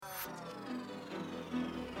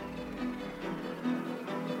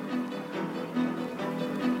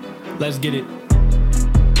Let's get it.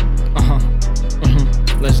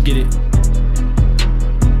 Let's get it.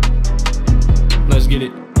 Let's get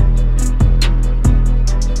it.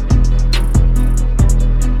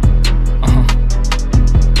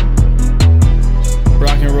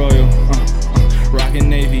 Rockin' Royal. Rockin'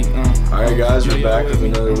 Navy. Alright guys, we're back with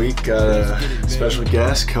another week. Got a special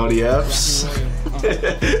guest, Kody Epps.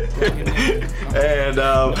 And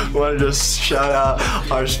want to just shout out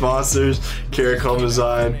our sponsors, Home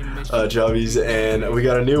Design, Jubbies, and we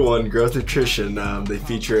got a new one, Growth Nutrition. They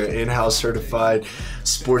feature an in-house certified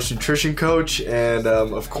sports nutrition coach, and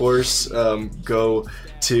of course, go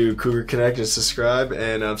to CougConnect and subscribe,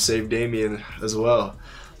 and save Damien as well.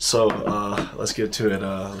 So let's get to it.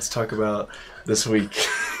 Let's talk about this week.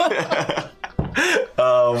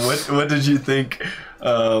 What did you think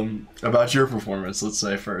about your performance? Let's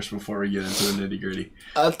say first before we get into the nitty gritty.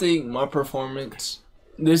 I think my performance.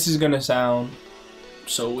 This is gonna sound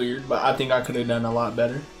so weird, but I think I could have done a lot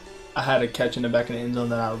better. I had a catch in the back of the end zone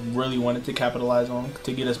that I really wanted to capitalize on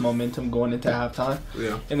to get us momentum going into halftime.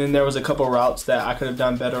 Yeah. And then there was a couple routes that I could have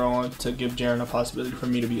done better on to give Jaron a possibility for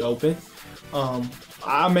me to be open.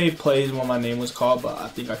 I made plays when my name was called, but I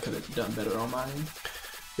think I could have done better on my end.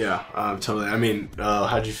 Yeah, totally. I mean,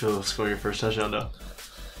 how'd you feel scoring your first touchdown though?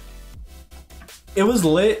 It was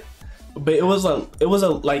lit, but it was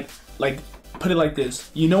like put it like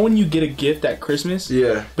this. You know when you get a gift at Christmas?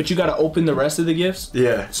 Yeah. But you gotta open the rest of the gifts?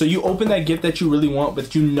 Yeah. So you open that gift that you really want,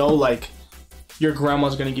 but you know like your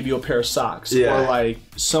grandma's gonna give you a pair of socks. Yeah. Or like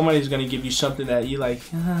somebody's gonna give you something that you like,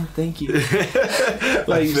 thank you.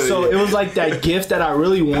 Like so it was like that gift that I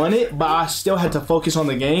really wanted, but I still had to focus on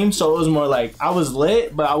the game. So it was more like I was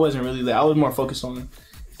lit, but I wasn't really lit. I was more focused on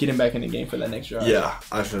getting back in the game for that next drive. Yeah,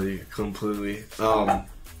 I feel you completely.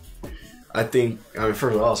 I think, first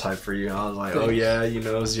of all, I was hyped for you. I was like, oh yeah,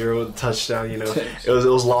 0 touchdown, It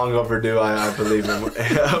was long overdue, I believe.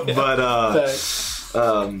 But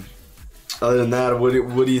other than that, what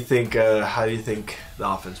do you think? How do you think the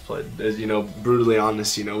offense played? As, brutally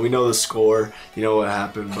honest, we know the score, what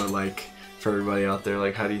happened, but like for everybody out there,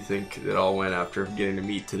 like how do you think it all went after getting to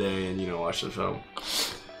meet today and watch the film?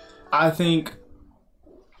 I think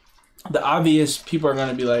the obvious people are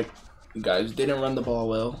gonna be like, you guys didn't run the ball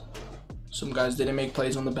well. Some guys didn't make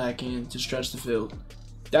plays on the back end to stretch the field.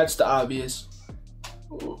 That's the obvious.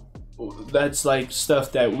 That's like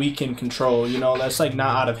stuff that we can control, that's like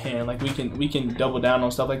not out of hand. Like we can double down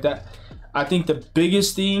on stuff like that. I think the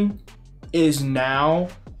biggest thing is now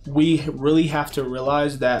we really have to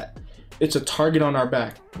realize that it's a target on our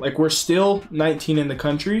back. Like we're still 19 in the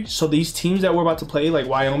country, so these teams that we're about to play, like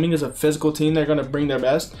Wyoming is a physical team, they're gonna bring their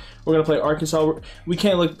best. We're gonna play Arkansas. We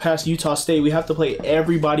can't look past Utah State. We have to play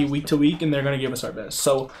everybody week to week, and they're gonna give us our best.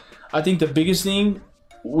 So I think the biggest thing,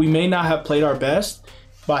 we may not have played our best,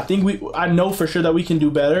 but I know for sure that we can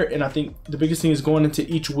do better, and I think the biggest thing is going into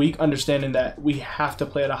each week understanding that we have to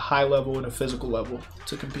play at a high level and a physical level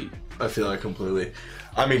to compete. I feel that completely.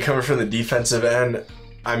 Coming from the defensive end,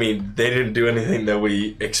 they didn't do anything that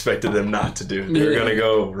we expected them not to do. They were going to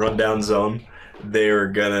go run down zone. They were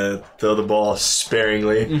going to throw the ball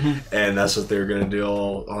sparingly, and that's what they were going to do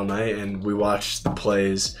all night. And we watched the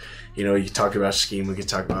plays. You talked about scheme, we could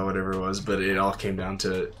talk about whatever it was, but it all came down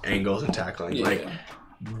to angles and tackling. Yeah. Like,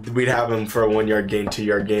 we'd have them for a 1 yard gain, 2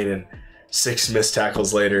 yard gain, and 6 missed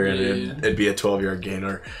tackles later, and it'd be a 12-yard gain.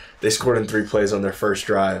 Or they scored in 3 plays on their first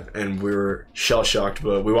drive, and we were shell-shocked,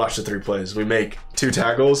 but we watched the 3 plays. We make 2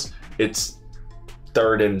 tackles, it's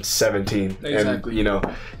 3rd and 17. Exactly.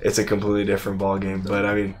 And, it's a completely different ball game. But,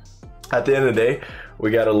 at the end of the day,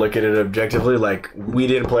 we got to look at it objectively. Like, we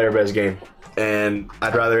didn't play our best game, and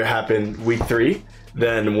I'd rather it happen week 3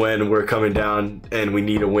 than when we're coming down and we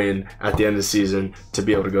need a win at the end of the season to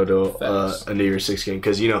be able to go to a New Year's Six game.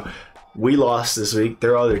 Because, we lost this week.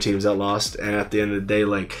 There are other teams that lost. And at the end of the day,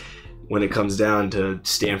 like, when it comes down to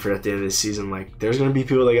Stanford at the end of the season, like, there's going to be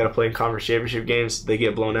people that got to play in conference championship games. They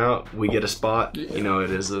get blown out. We get a spot. Yeah.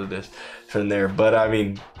 It is what it is from there. But,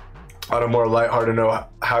 on a more lighthearted note,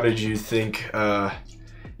 how did you think, the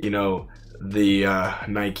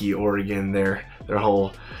Nike, Oregon, their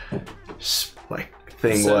whole, like,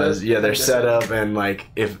 thing was, their setup, and like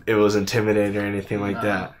if it was intimidating or anything like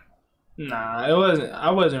that. Nah, it wasn't. I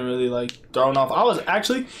wasn't really like thrown off. I was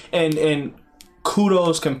actually, and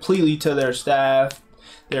kudos completely to their staff,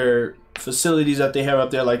 their facilities that they have up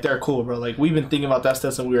there. Like, they're cool, bro. Like, we've been thinking about that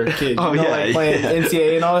stuff since we were kids. Like playing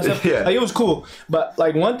NCAA and all that stuff. Yeah. Like, it was cool. But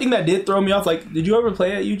like one thing that did throw me off, like, did you ever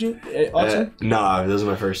play at Eugene? Austin? No, this was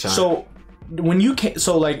my first time. So when you came,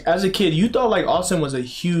 so like as a kid, you thought like Austin was a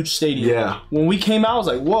huge stadium. Yeah. When we came out, I was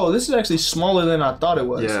like, whoa, this is actually smaller than I thought it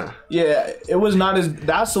was. Yeah. Yeah, it was not as.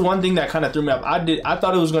 That's the one thing that kind of threw me off. I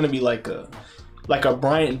thought it was going to be like a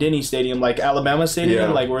Bryant-Denny Stadium, like Alabama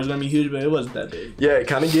Stadium, like where it's gonna be huge, but it wasn't that big. Yeah, it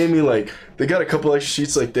kind of gave me like they got a couple extra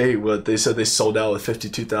sheets. Like they said they sold out with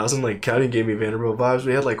 52,000. Like kind of gave me Vanderbilt vibes.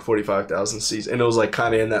 We had like 45,000 seats, and it was like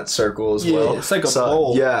kind of in that circle as well. It's like a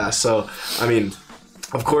bowl. Yeah, so I mean,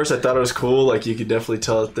 of course I thought it was cool. Like you could definitely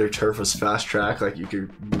tell that their turf was fast track. Like you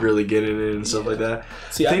could really get in it and stuff like that.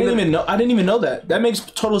 See, I didn't even know that. That makes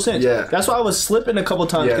total sense. Yeah, that's why I was slipping a couple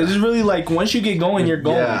times because it's really like once you get going, you're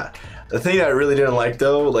going. Yeah. The thing that I really didn't like,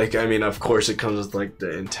 though, like, I mean, of course it comes with, like,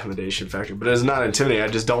 the intimidation factor, but it's not intimidating. I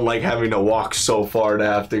just don't like having to walk so far to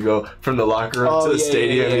have to go from the locker room to the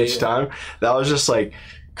stadium each time. That was just, like,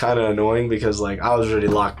 kind of annoying because, like, I was already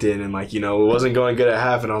locked in and, like, you know, it wasn't going good at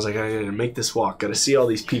half, and I was like, I gotta make this walk. Gotta see all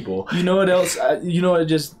these people. You know what else? You know what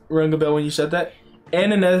just rang a bell when you said that?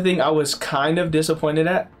 And another thing I was kind of disappointed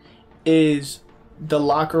at is the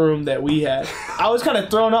locker room that we had. I was kind of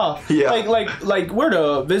thrown off. Yeah. Like we're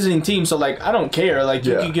the visiting team, so like I don't care. Like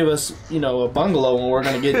you could give us, you know, a bungalow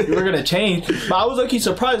and we're gonna change. But I was lucky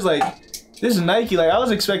surprised, like this is Nike. Like I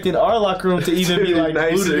was expecting our locker room to even be like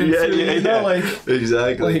nicer. You know, like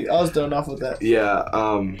exactly. Like I was thrown off with that. Yeah.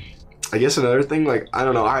 I guess another thing, like I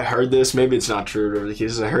don't know, I heard this. Maybe it's not true. Whatever the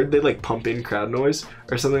case is, I heard they like pump in crowd noise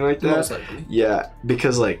or something like that. Most likely. Yeah,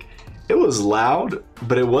 because like. It was loud,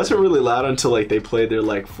 but it wasn't really loud until like they played their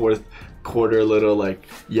like fourth quarter little like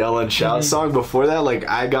yell and shout song. Before that, like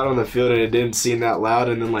I got on the field and it didn't seem that loud,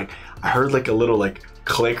 and then like I heard like a little like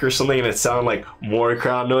click or something, and it sounded like more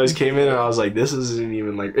crowd noise came in, and I was like, this isn't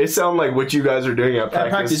even like it sounded like what you guys were doing at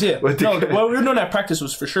practice. Yeah. What we were doing at practice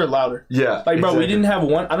was for sure louder. Yeah. Like bro, we didn't have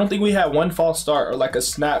one. I don't think we had one false start or like a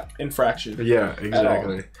snap infraction. Yeah,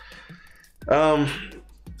 exactly.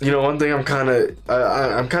 You know, one thing I'm kind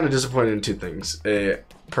of disappointed in two things.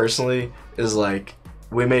 Personally, is like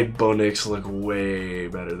we made Bo Nix look way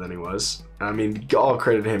better than he was. I mean, all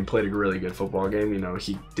credit to him. Played a really good football game. You know,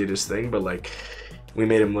 he did his thing, but like we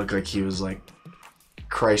made him look like he was like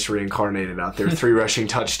Christ reincarnated out there. 3 rushing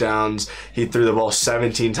touchdowns. He threw the ball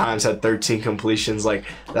 17 times, had 13 completions. Like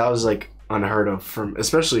that was like unheard of, from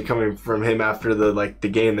especially coming from him after the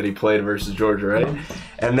game that he played versus Georgia, right?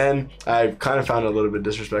 And then I kind of found it a little bit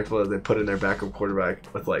disrespectful that they put in their backup quarterback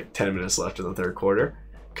with like 10 minutes left in the third quarter,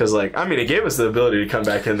 because like I mean it gave us the ability to come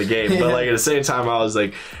back in the game, but like at the same time I was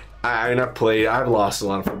like, I've lost a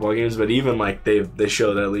lot of football games, but even like they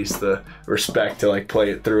showed at least the respect to like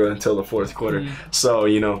play it through until the fourth quarter. So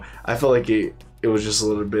you know I felt like it was just a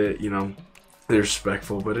little bit, you know,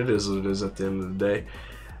 disrespectful, but it is what it is at the end of the day.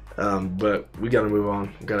 But we gotta move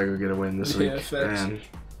on. We gotta go get a win this week. Facts. And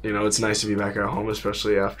you know, it's nice to be back at home,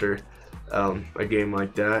 especially after a game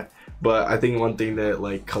like that. But I think one thing that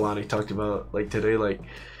like Kalani talked about like today, like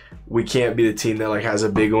we can't be the team that like has a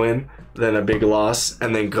big win, then a big loss,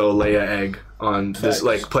 and then go lay an egg on this,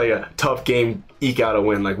 like play a tough game, eke out a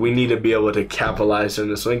win. Like we need to be able to capitalize on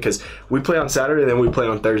this win, because we play on Saturday, then we play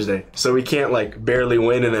on Thursday. So we can't like barely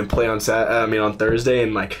win and then play on on Thursday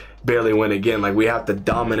and like barely win again. Like we have to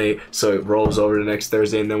dominate so it rolls over to next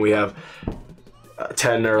Thursday, and then we have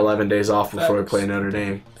 10 or 11 days off before we play Notre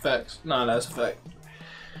Dame. Facts. No, that's a fact.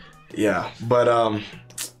 Yeah, but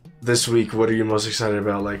this week, what are you most excited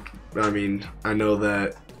about? Like, I mean, I know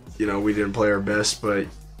that, you know, we didn't play our best, but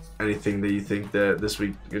anything that you think that this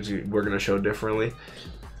week we're gonna show differently?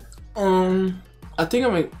 I think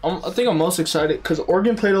I'm most excited because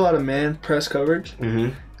Oregon played a lot of man press coverage,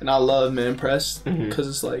 and I love man press because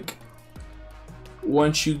it's like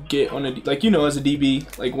once you get on like, you know, as a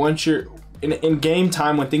DB, like once you're in game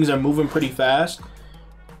time when things are moving pretty fast,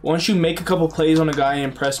 once you make a couple plays on a guy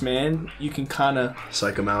in press man, you can kind of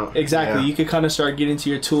psych him out. Exactly. Yeah. You can kind of start getting to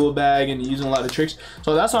your tool bag and using a lot of tricks.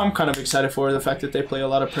 So that's why I'm kind of excited for, the fact that they play a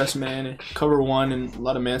lot of press man and cover one and a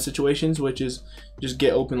lot of man situations, which is just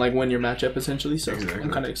get open, like win your matchup essentially. So exactly.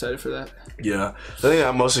 I'm kind of excited for that. Yeah. The thing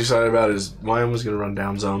I'm most excited about is Wyoming's going to run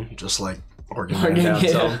down zone, just like Oregon ran down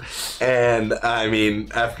zone. And I mean,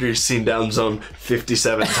 after you've seen down zone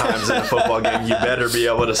 57 times in a football game, you better be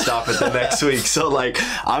able to stop it the next week. So like,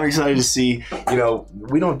 I'm excited to see, you know,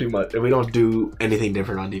 we don't do much, we don't do anything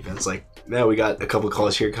different on defense. Like, now we got a couple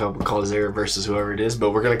calls here, a couple calls there versus whoever it is,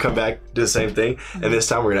 but we're going to come back, do the same thing, and this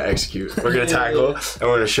time we're going to execute. We're going to tackle, and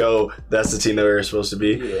we're going to show that's the team that we're supposed to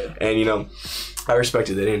be. Yeah. And, you know, I respect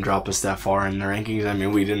it. They didn't drop us that far in the rankings. I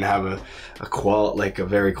mean, we didn't have a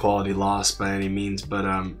very quality loss by any means, but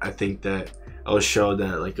I think that it was showed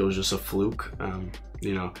that like it was just a fluke.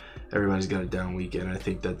 You know, everybody's got a down week, and I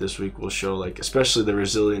think that this week will show, like, especially the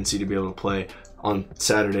resiliency to be able to play on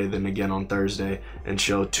Saturday, then again on Thursday, and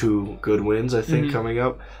show 2 good wins, I think, coming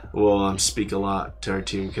up will speak a lot to our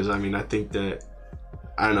team. Because, I mean, I think that,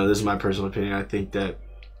 I don't know, this is my personal opinion, I think that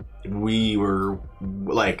we were,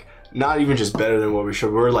 like, not even just better than what we showed,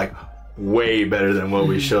 we were, like, way better than what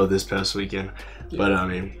we showed this past weekend. Yeah. But, I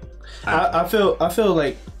mean... I feel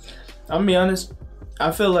like, I'm gonna be honest,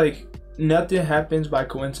 I feel like nothing happens by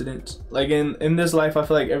coincidence. Like in this life, I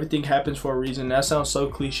feel like everything happens for a reason. That sounds so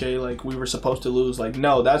cliche, like we were supposed to lose. Like,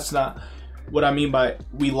 no, that's not what I mean by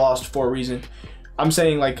we lost for a reason. I'm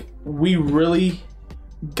saying, like, we really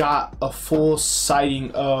got a full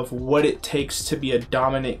sighting of what it takes to be a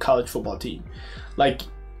dominant college football team. Like,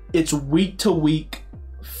 it's week to week,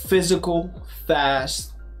 physical,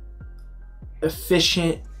 fast,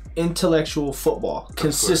 efficient, intellectual football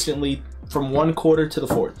consistently from one quarter to the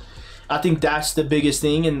fourth. I think that's the biggest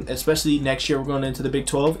thing, and especially next year we're going into the Big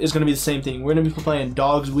 12, is going to be the same thing. We're going to be playing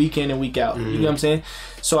dogs week in and week out. You know what I'm saying?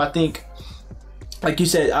 So I think, like you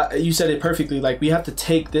said, you said it perfectly. Like, we have to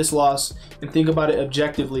take this loss and think about it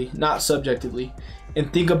objectively, not subjectively,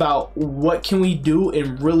 and think about what can we do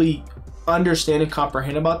and really understand and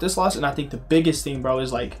comprehend about this loss. And I think the biggest thing, bro,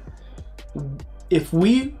 is like, if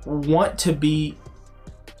we want to be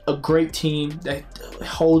a great team that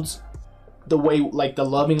holds the way, like the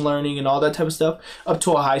loving learning and all that type of stuff up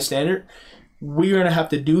to a high standard, we're going to have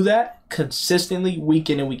to do that consistently week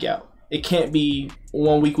in and week out. It can't be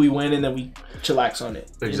one week we win and then we chillax on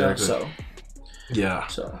it. Exactly. You know? Yeah.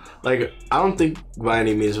 So, like, I don't think by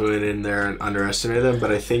any means we went in there and underestimated them,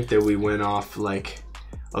 but I think that we went off, like,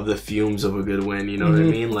 of the fumes of a good win. You know what I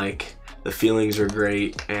mean? Like, the feelings are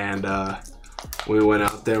great, and we went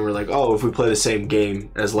out there and we're like, oh, if we play the same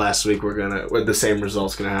game as last week, the same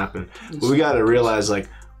result's gonna happen. But we got to realize, like,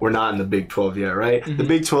 we're not in the Big 12 yet, right? The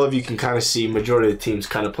Big 12, you can kind of see majority of the teams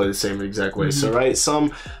kind of play the same exact way. So, right,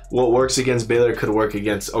 what works against Baylor could work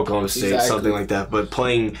against Oklahoma State, something like that. But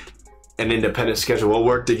playing an independent schedule, what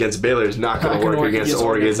worked against Baylor is not going to work against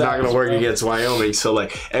Oregon. It's not going to work against Wyoming. So,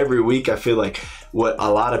 like, every week, I feel like what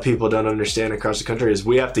a lot of people don't understand across the country is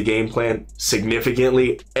we have to game plan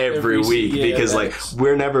significantly every week, because, like,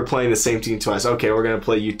 we're never playing the same team twice. Okay, we're going to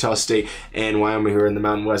play Utah State and Wyoming, who are in the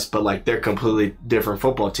Mountain West, but, like, they're completely different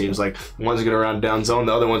football teams. Like, one's going to run down zone,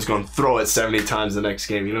 the other one's going to throw it 70 times the next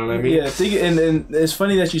game. You know what I mean? Yeah, and it's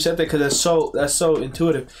funny that you said that, because that's so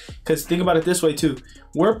intuitive. Because think about it this way, too.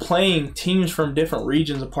 We're playing teams from different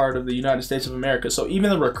regions, a part of the United States of America. So even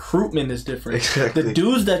the recruitment is different. Exactly. The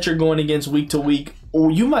dudes that you're going against week to week,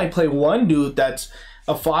 or you might play one dude that's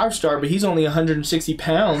a 5-star, but he's only 160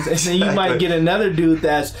 pounds. And then you might get another dude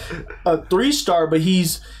that's a 3-star, but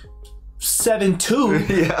he's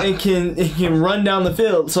 7'2" and can run down the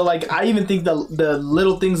field. So, like, I even think the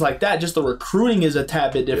little things like that, just the recruiting is a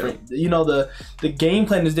tad bit different. You know, the game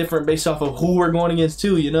plan is different based off of who we're going against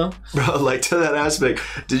too, you know? Bro, like, to that aspect,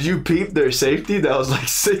 did you peep their safety that was like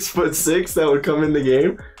 6'6" that would come in the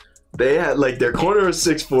game? They had, like, their corner was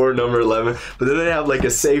 6'4", number 11, but then they have, like,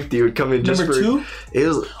 a safety who would come in just number 2? It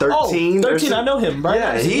was 13. 13, I know him,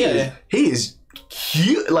 right? Yeah, he's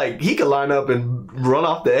huge. Like, he could line up and run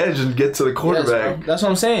off the edge and get to the quarterback. Yes, that's what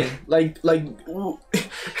I'm saying. Like,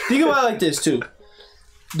 think about it like this too.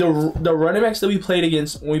 The running backs that we played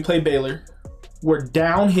against when we played Baylor were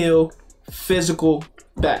downhill, physical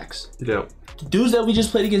backs. Yeah. The dudes that we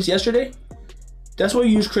just played against yesterday, that's why we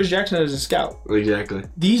used Chris Jackson as a scout. Exactly.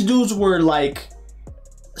 These dudes were like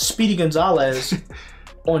Speedy Gonzalez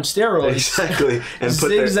on steroids. Exactly. And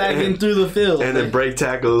zigzagging through the field. And then break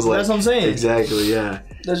tackles. Like, that's what I'm saying. Exactly, yeah.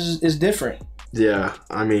 It's different. Yeah,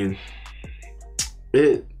 I mean,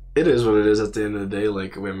 it is what it is at the end of the day.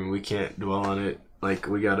 Like, I mean, we can't dwell on it. Like,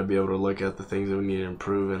 we got to be able to look at the things that we need to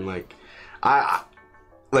improve. And, like, I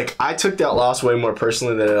took that loss way more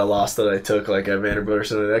personally than a loss that I took, like, at Vanderbilt or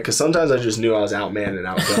something like that. Because sometimes I just knew I was outmanned and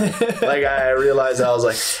outdone. Like, I realized I was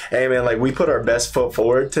like, hey, man, like, we put our best foot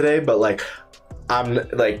forward today, but, like, I'm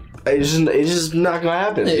like, it's just not gonna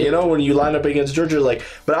happen, you know, when you line up against Georgia. Like,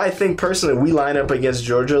 but I think personally, we line up against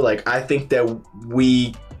Georgia, like, I think that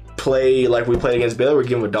we play like we played against Baylor. We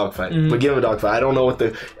give them a dogfight. We give them a dogfight. I don't know what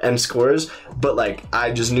the end score is, but, like,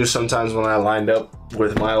 I just knew sometimes when I lined up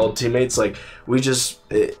with my old teammates, like,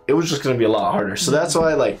 it was just gonna be a lot harder. So that's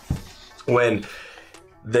why, like, when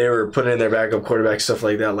they were putting in their backup quarterback, stuff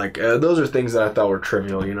like that, like, those are things that I thought were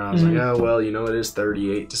trivial, you know. I was like, oh, well, you know, it is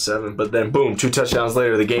 38-7, but then boom, 2 touchdowns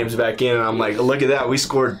later, the game's back in, and I'm like, look at that, we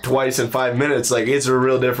scored twice in 5 minutes. Like, it's a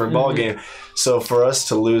real different ball game. So for us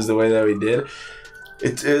to lose the way that we did,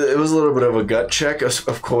 it was a little bit of a gut check,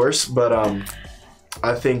 of course, but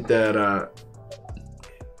I think that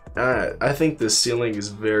I think the ceiling is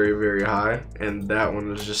very, very high, and that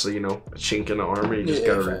one is just a chink in the armor. You just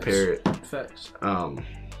gotta repair it. Facts.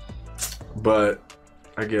 But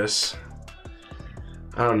I guess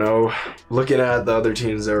I don't know. Looking at the other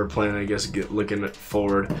teams that were playing, I guess looking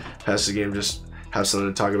forward past the game, just have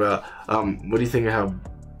something to talk about. What do you think of how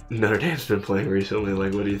Notre Dame's been playing recently?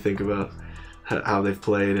 Like, what do you think about how they've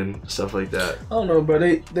played and stuff like that? I don't know, bro.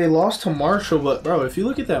 They lost to Marshall, but bro, if you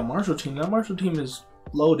look at that Marshall team is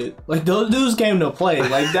loaded. Like, those dudes came to play.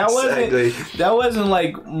 Like, that wasn't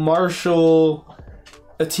like Marshall,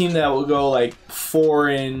 a team that would go like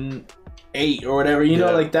 4-8 or whatever. You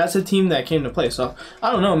know, like, that's a team that came to play. So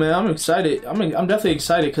I don't know, man. I'm excited. I'm definitely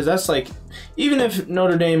excited because that's like, even if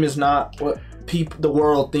Notre Dame is not what the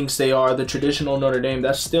world thinks they are, the traditional Notre Dame,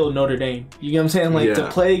 that's still Notre Dame. You get what I'm saying? Like, to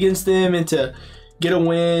play against them and to get a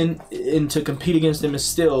win and to compete against them is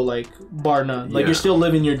still, like, bar none. Like, you're still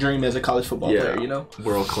living your dream as a college football player, you know?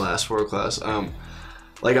 World class.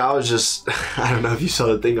 Like, I was just, I don't know if you saw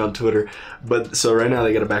the thing on Twitter, but so right now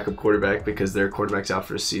they got a backup quarterback because their quarterback's out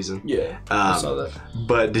for a season. Yeah, I saw that.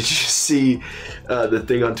 But did you see the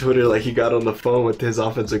thing on Twitter? Like, he got on the phone with his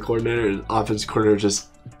offensive coordinator, and offensive coordinator just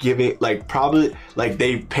giving, like, probably, like,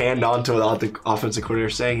 they panned onto what the offensive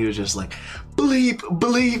coordinator saying. He was just like, bleep,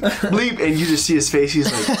 bleep, bleep, and you just see his face.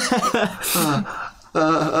 He's like,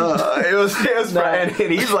 it was and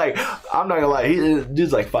he's like, I'm not gonna lie,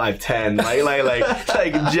 dude's like 5'10",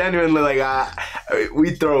 like genuinely, like,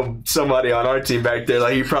 we throw somebody on our team back there,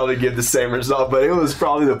 like, he probably give the same result, but it was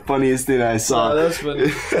probably the funniest thing I saw. Oh, that's funny.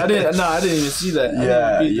 I didn't even see that.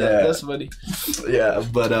 That's funny. Yeah,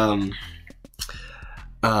 but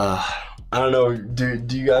I don't know.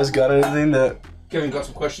 Do you guys got anything that? Kevin, got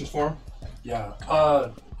some questions for him? Yeah.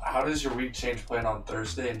 How does your week change playing on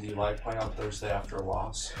Thursday, and do you like playing on Thursday after a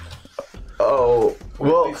loss? Oh,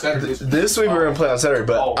 well, this week we're going to play on Saturday,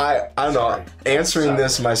 but I don't know. Answering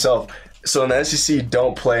this myself. So in the SEC,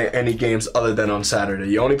 don't play any games other than on Saturday.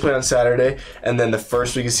 You only play on Saturday, and then the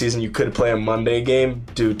first week of season, you could play a Monday game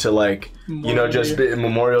due to, like, just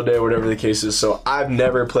Memorial Day or whatever the case is. So I've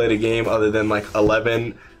never played a game other than, like,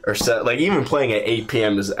 11 or set, like, even playing at 8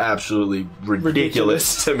 p.m. is absolutely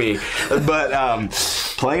ridiculous to me. But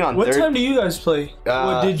playing on what time do you guys play?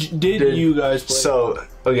 Did you guys play? So,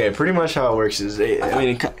 okay, pretty much how it works is,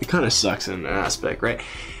 it kind of sucks in an aspect, right?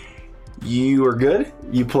 You are good,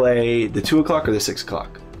 you play the 2 o'clock or the 6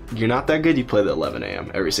 o'clock. You're not that good, you play the 11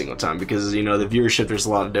 a.m. every single time because, the viewership, there's a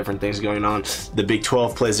lot of different things going on. The Big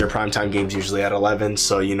 12 plays their primetime games usually at 11,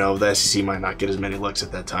 so, the SEC might not get as many looks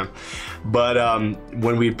at that time. But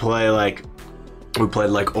when we play, we played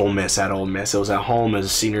like Ole Miss at Ole Miss. It was at home as a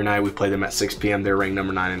senior night. We played them at 6 p.m. They're ranked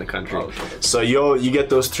number 9 in the country. Oh, okay. So you get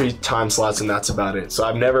those 3 time slots, and that's about it. So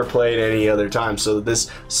I've never played any other time. So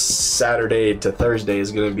this Saturday to Thursday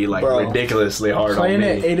is going to be ridiculously hard on me. Playing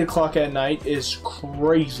at 8 o'clock at night is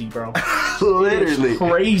crazy, bro. Literally. It's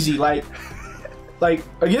crazy. Like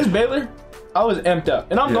against Baylor, I was amped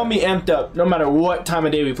up, and I'm gonna be amped up no matter what time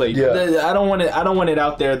of day we play. Yeah. I don't want it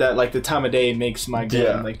out there that, like, the time of day makes my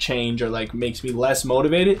game like change or, like, makes me less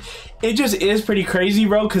motivated. It just is pretty crazy,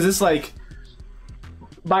 bro. Because it's like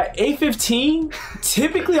by 8:15,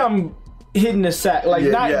 typically I'm hitting the sack, like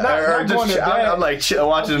not going to bed. I'm like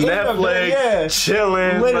watching Netflix,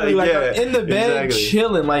 chilling. Literally, I'm in the bed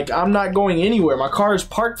chilling. Like, I'm not going anywhere. My car is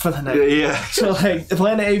parked for the night. Yeah. So, like,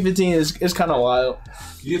 playing at 8:15 is kind of wild.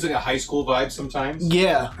 You get like a high school vibe sometimes.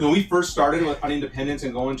 Yeah. When we first started on Independence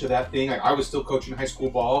and going to that thing, like, I was still coaching high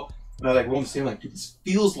school ball, and I rolled the same, like, dude, this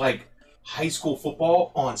feels like high school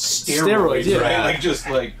football on steroids, yeah. Right? Like, just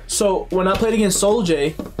like. So when I played against Soul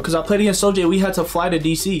J, we had to fly to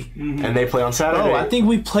DC, and they play on Saturday. Oh, I think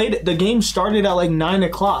we played. The game started at like 9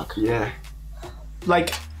 o'clock. Yeah.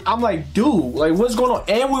 Like, I'm like, dude, like, what's going on?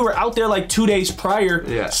 And we were out there like 2 days prior.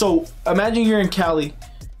 Yeah. So imagine you're in Cali.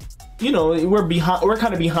 We're behind. We're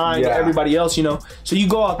kind of behind everybody else. So you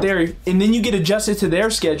go out there, and then you get adjusted to their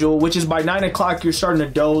schedule, which is by 9 o'clock you're starting to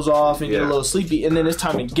doze off and get a little sleepy, and then it's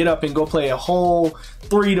time to get up and go play a whole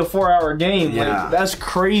 3 to 4 hour game. Yeah. Like, that's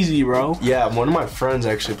crazy, bro. Yeah, one of my friends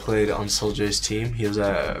actually played on Soul J's team. He was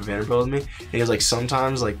at Vanderbilt with me. And he was like,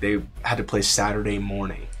 sometimes, like, they had to play Saturday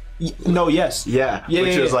morning. No, yes. Yeah,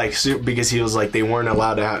 which was like, because he was like, they weren't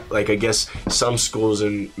allowed to have, like, I guess some schools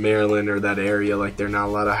in Maryland or that area, like, they're not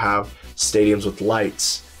allowed to have stadiums with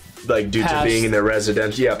lights, like, due to being in their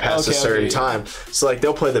residence, past a certain time. So, like,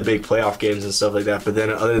 they'll play the big playoff games and stuff like that, but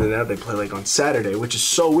then other than that, they play, like, on Saturday, which is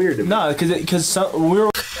so weird to me. No, because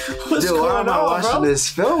we're why am I watching this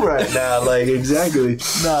film right now? Like, exactly.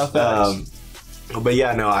 Nah, facts. But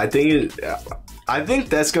yeah, no, I think I think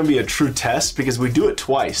that's gonna be a true test because we do it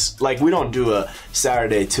twice. Like we don't do a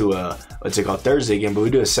Saturday to a Thursday game, but we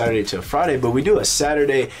do a Saturday to a Friday. But we do a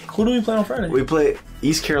Saturday. Who do we play on Friday? We play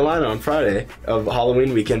East Carolina on Friday of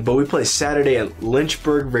Halloween weekend, but we play Saturday at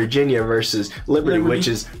Lynchburg, Virginia versus Liberty, which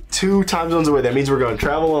is 2 time zones away. That means we're going to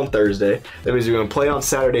travel on Thursday. That means we're going to play on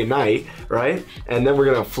Saturday night, right? And then we're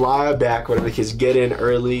going to fly back, whatever the kids get in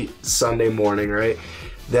early Sunday morning, right?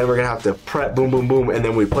 Then we're going to have to prep, boom, boom, boom, and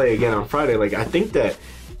then we play again on Friday. Like, I think that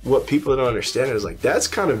what people don't understand is, like, that's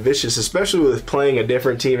kind of vicious, especially with playing a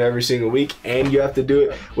different team every single week, and you have to do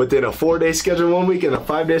it within a 4-day schedule one week and a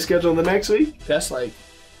 5-day schedule the next week. That's like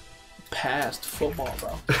past football,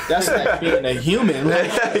 bro. That's like being a human.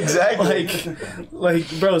 Like, Exactly.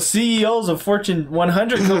 like, bro, CEOs of Fortune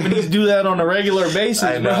 100 companies do that on a regular basis,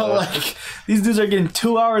 I know. bro. Like, these dudes are getting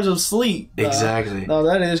 2 hours of sleep. Exactly. No,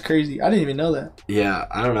 that is crazy. I didn't even know that. Yeah,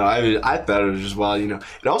 I don't know. I thought it was just wild, you know.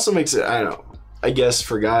 It also makes it, I don't know, I guess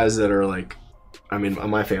for guys that are like, I mean,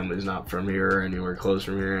 my family's not from here or anywhere close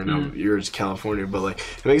from here, and you're just California, but like,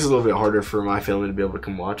 it makes it a little bit harder for my family to be able to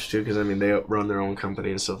come watch too, because I mean, they run their own company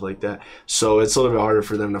and stuff like that. So it's a little bit harder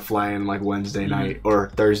for them to fly in like Wednesday night or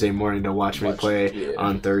Thursday morning to watch me play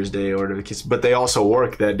on Thursday or whatever. But they also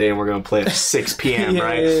work that day, and we're going to play at 6 p.m.,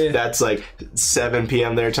 right? Yeah. That's like 7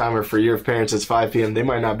 p.m. their time, or for your parents, it's 5 p.m. They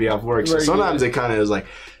might not be off work. So sometimes it kind of is like,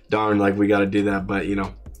 darn, like, we got to do that, but you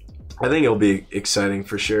know, I think it'll be exciting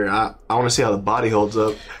for sure. I want to see how the body holds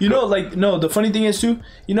up. You know, like, no, the funny thing is, too,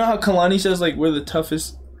 you know how Kalani says, like, we're the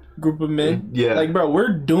toughest group of men? Yeah. Like, bro,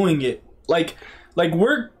 we're doing it. Like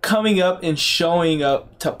we're coming up and showing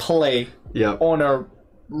up to play on a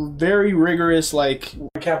very rigorous, like...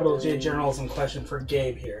 Capital J Journalism question for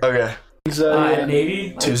Gabe here. Okay.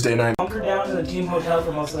 Navy? Tuesday night. Bunker down to the team hotel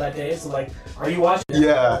for most of that day, so, like, are you watching?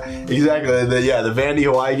 Yeah, exactly. The Vandy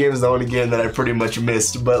Hawaii game is the only game that I pretty much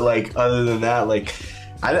missed. But like, other than that, like,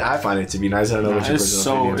 I find it to be nice. I don't know what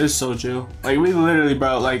it's so chill. Like, we literally,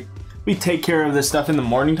 bro, like, we take care of this stuff in the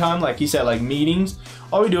morning time. Like he said, like meetings.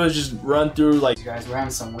 All we do is just run through, like. You guys, we're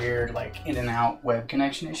having some weird, like, in and out web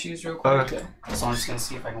connection issues real quick. Okay. So I'm just gonna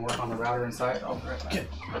see if I can work on the router inside. Oh, right.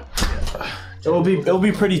 It'll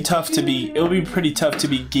be pretty tough to be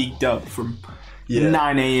geeked up from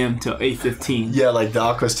 9 a.m. till 8:15. Yeah, like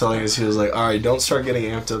Doc was telling us, he was like, all right, don't start getting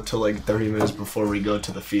amped up till like 30 minutes before we go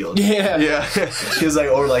to the field. Yeah. Yeah. He was like,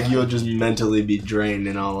 or like you'll just mentally be drained,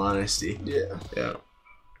 in all honesty. Yeah. Yeah.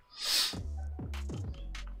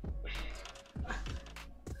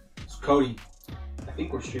 Kody, I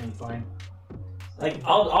think we're streaming fine. Like,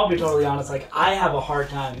 I'll be totally honest. Like, I have a hard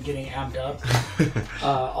time getting amped up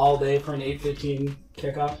all day for an 8:15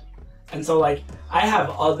 kickoff, and so like I have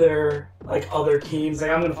other teams. Like,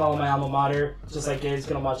 I'm gonna follow my alma mater, just like Gabe's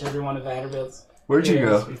gonna watch every one of Vanderbilt's. Where'd you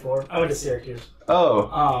go? Before I went to Syracuse. Oh,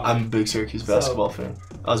 I'm a big Syracuse basketball fan.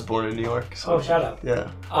 I was born in New York. So. Oh, shut up. Yeah.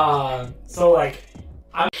 So like,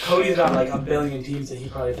 Cody's got like a billion teams that he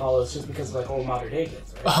probably follows just because of like old Mater Day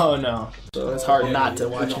kids, right? Oh no. So it's hard not to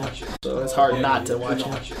watch him.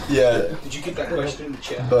 Yeah. Did you get that question in the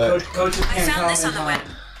chat? But Coaches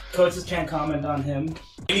can't comment on him.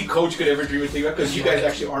 Any coach could ever dream of thing because you guys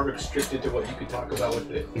actually aren't restricted to what you could talk about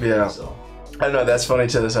with it. Yeah. So. I don't know, that's funny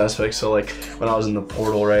to this aspect. So like when I was in the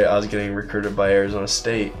portal, right, I was getting recruited by Arizona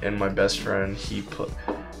State, and my best friend,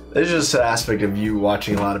 there's just an aspect of you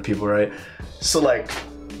watching a lot of people, right? So like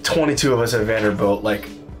 22 of us at Vanderbilt like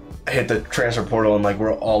hit the transfer portal, and like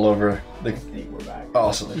we're all over the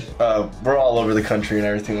awesome. We're all over the country and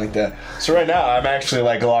everything like that. So right now I'm actually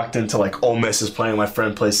like locked into like Ole Miss is playing. My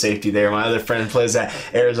friend plays safety there. My other friend plays at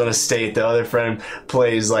Arizona State. The other friend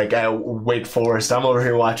plays like at Wake Forest. I'm over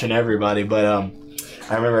here watching everybody. But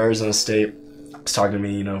I remember Arizona State was talking to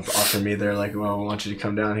me, you know, offering me, they're like, well, I want you to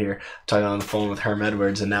come down here. I'm talking on the phone with Herm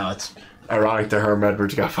Edwards, and now it's ironic that Herm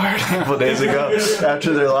Edwards got fired a couple days ago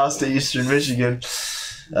after their loss to Eastern Michigan.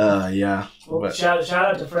 Yeah. Well, shout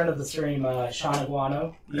out to friend of the stream, Sean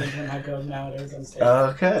Aguano, the interim head coach now at Arizona State.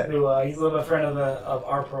 Okay. Who he's a little bit friend of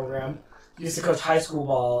our program. He used to coach high school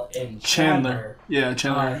ball in Chandler. Yeah,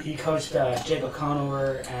 Chandler. He coached Jacob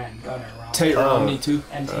Conover and Gunnar Romney. Tate Romney too.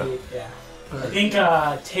 And Tate, yeah. I think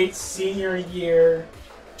Tate's senior year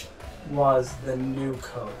was the new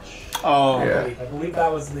coach. Oh, yeah. I believe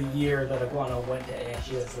that was the year that Aguano went to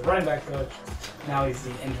ASU as the running back coach. Now he's the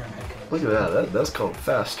interim head coach. Look at that. That's called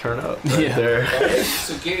fast turnout right there.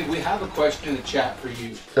 So, Gabe, we have a question in the chat for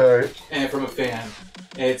you. All right. And from a fan.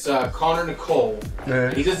 It's Connor Nicole.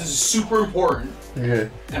 Right. He says this is super important. Yeah.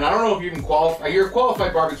 And I don't know if you can qualify. You're a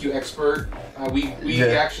qualified barbecue expert. We Yeah.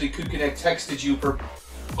 actually CougConnect texted you for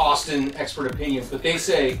Austin expert opinions, but they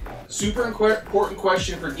say super important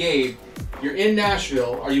question for Gabe. You're in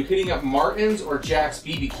Nashville. Are you hitting up Martin's or Jack's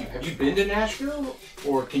BBQ? Have you been to Nashville,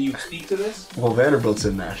 or can you speak to this? Well, Vanderbilt's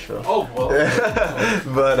in Nashville. Oh, well.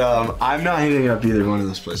 But I'm not hitting up either one of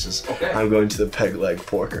those places. Okay. I'm going to the Peg Leg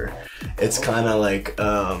Porker. It's kind of like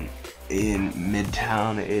in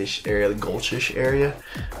Midtown-ish area, the Gulchish area.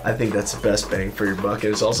 I think that's the best bang for your buck,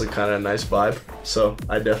 and it's also kind of a nice vibe. So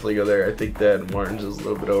I definitely go there. I think that Martin's is a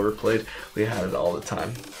little bit overplayed. We had it all the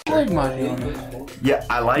time. I like mine. Yeah,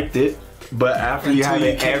 I liked it. But after you have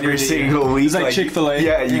it every single week, it's like Chick-fil-A.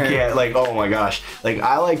 Yeah, you can't, like, oh my gosh. Like,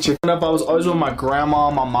 I like Chick-fil-A. Growing up, I was always with my grandma,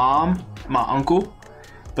 my mom, my uncle.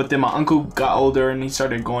 But then my uncle got older and he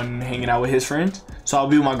started going and hanging out with his friends. So I'll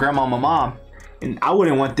be with my grandma and my mom. And I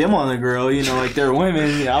wouldn't want them on the grill, you know, like they're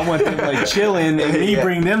women. I want them like chilling and me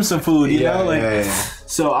bring them some food, you know? Like,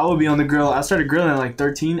 so I would be on the grill. I started grilling at like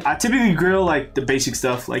 13. I typically grill like the basic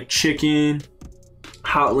stuff like chicken,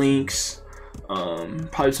 hot links,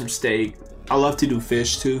 probably some steak. I love to do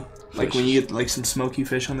fish too. Like when you get like some smoky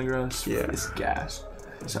fish on the grill, it's gas.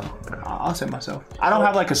 So I'll say myself. I don't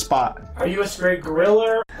have like a spot. Are you a straight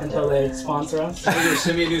griller until they sponsor us?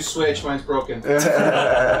 Send me a new switch. Mine's broken. But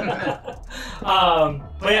yeah,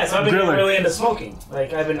 so I've been getting really into smoking.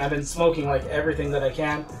 Like I've been smoking like everything that I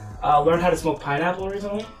can. Learned how to smoke pineapple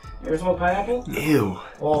recently. You ever smoke pineapple? Ew.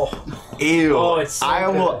 Oh. Ew. Oh, it's so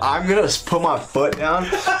good. I'm gonna put my foot down.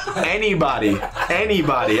 Anybody.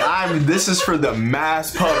 This is for the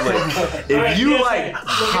mass public. If you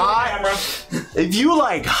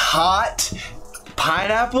like hot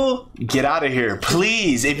pineapple, get out of here,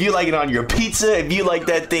 please. If you like it on your pizza, if you like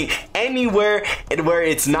that thing anywhere where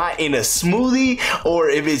it's not in a smoothie, or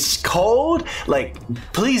if it's cold, like,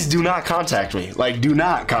 please do not contact me. Like, do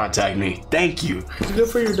not contact me. Thank you. It's good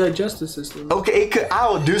for your digestive system. Okay, I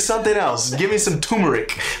will do something else. Give me some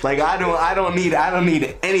turmeric. Like, I don't need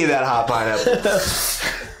any of that hot pineapple.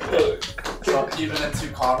 So even in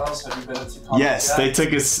Tucanos, have you been to Tucanos? Yes, yet? they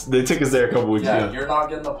took us there a couple weeks Yeah, ago. you're not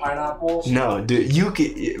getting the pineapples? No, dude, you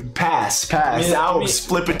can pass. I'll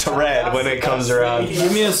flip it to red when it comes around.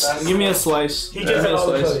 Give me a slice. He just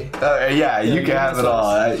Yeah, you can have it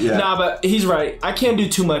all. Yeah. Nah, but he's right. I can't do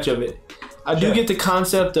too much of it. I do get the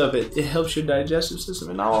concept of it. It helps your digestive system,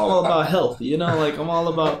 and I'm all about health. You know, like I'm all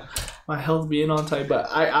about my health being on tight. But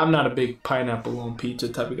I'm not a big pineapple on pizza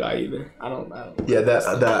type of guy either. I don't. Yeah,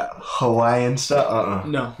 that Hawaiian stuff.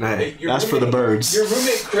 No. Hey, that's for the birds. Your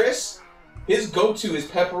roommate Chris, his go-to is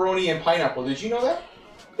pepperoni and pineapple. Did you know that?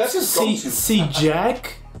 That's his go-to. See,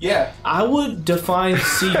 Jack. Yeah. I would define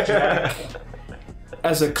C. Jack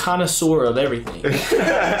as a connoisseur of everything.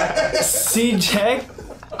 C. Jack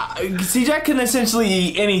can essentially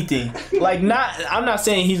eat anything. Like, I'm not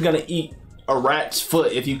saying he's gonna eat a rat's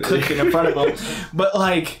foot if you cook it in front of him, but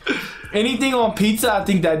like anything on pizza, I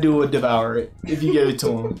think that dude would devour it if you gave it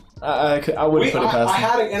to him. I wouldn't put it past him. I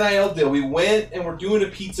had an NIL deal. We went and we're doing a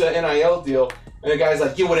pizza NIL deal, and the guy's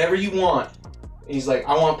like, "Get whatever you want." And he's like,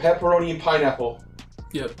 "I want pepperoni and pineapple."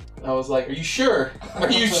 Yep. I was like, "Are you sure? Are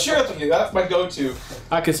you sure?" That's my go-to.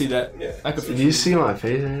 I could see that. Yeah. I could. Did you see my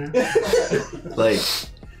face in here? Like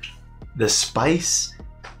the spice.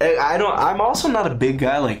 I'm also not a big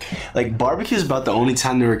guy. Like barbecue is about the only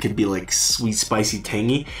time where it could be like sweet, spicy,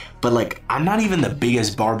 tangy. But like I'm not even the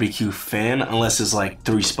biggest barbecue fan unless it's like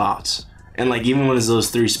 3 spots. And like even when it's those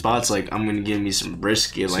 3 spots, like I'm gonna give me some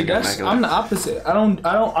brisket. See, I'm the opposite. I'm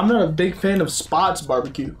not a big fan of spots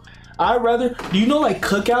barbecue. I'd rather. Do you know like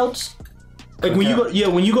cookouts? Like when you go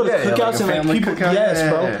to cookouts like and like people, cookout.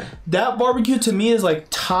 bro. That barbecue to me is like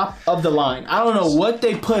top of the line. I don't know what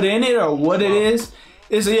they put in it or what it is.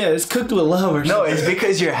 It's cooked with love or something. No, it's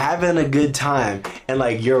because you're having a good time, and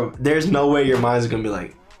like there's no way your mind's gonna be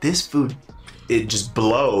like, this food, it just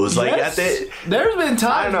blows. Like there's been times.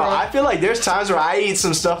 I don't know. Bro. I feel like there's times where I eat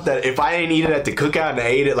some stuff that if I didn't eat it at the cookout and I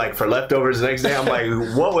ate it like for leftovers the next day, I'm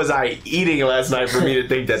like, what was I eating last night for me to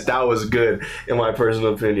think that was good, in my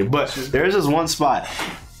personal opinion? But there's this one spot.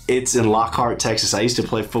 It's in Lockhart, Texas. I used to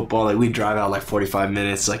play football. Like, we'd drive out like 45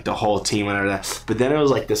 minutes, like the whole team and everything. But then it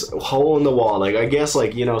was like this hole in the wall. Like, I guess,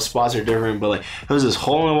 like, you know, spots are different, but like it was this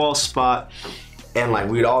hole in the wall spot, and like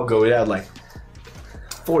we'd all go. We had like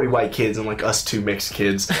 40 white kids and like us 2 mixed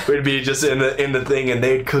kids. We'd be just in the thing, and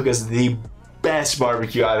they'd cook us the best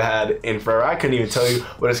barbecue I've had in forever. I couldn't even tell you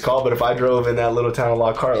what it's called, but if I drove in that little town of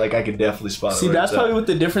Lockhart, like I could definitely spot it. See, that's probably what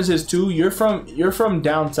the difference is too. You're from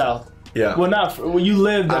down south. Yeah. Well, you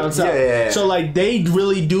live down south. Yeah. So like they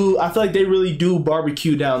really do. I feel like they really do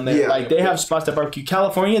barbecue down there. Yeah. Like they have spots that barbecue.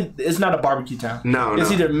 California is not a barbecue town. No.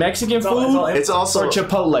 It's either Mexican food, it's also or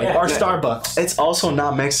Chipotle or Starbucks. It's also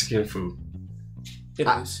not Mexican food. It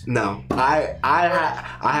is. No, I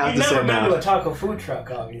have You've to say never been no. to a taco food truck,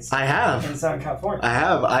 obviously. I have. In Southern California. I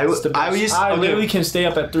have. I literally can stay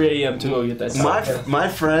up at 3 a.m. to go get that. My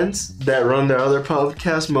friends that run their other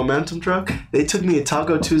podcast, Momentum Truck, they took me to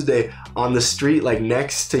Taco Tuesday on the street like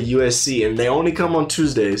next to USC, and they only come on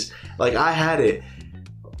Tuesdays. Like I had it,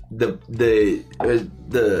 the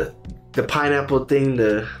pineapple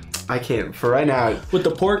thing. I can't for right now. With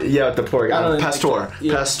the pork? Yeah, with the pork. Pastor. Like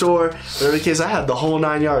Pastor. Whatever the case, I had the whole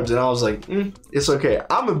 9 yards, and I was like, it's okay.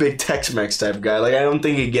 I'm a big Tex-Mex type guy. Like, I don't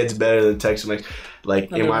think it gets better than Tex-Mex.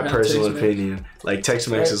 Like, in my personal opinion. Like,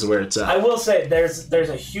 Tex-Mex is where it's at. I will say, there's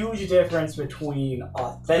a huge difference between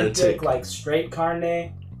authentic, like, straight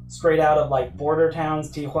carne, straight out of, like, border towns,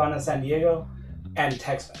 Tijuana, San Diego, and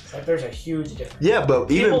Tex-Mex. Like, there's a huge difference. Yeah, but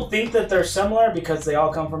people think that they're similar because they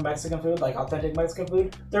all come from Mexican food, like authentic Mexican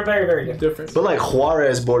food. They're very, very different. But like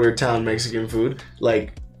Juarez border town Mexican food,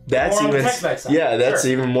 like that's or even Tex-Mex side. yeah, that's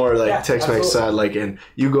even more like Tex-Mex absolutely. side. Like, and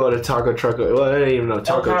you go to Taco Truck. Well, I didn't even know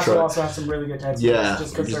Taco El Paso Truck. also has some really good Tex-Mex. Yeah,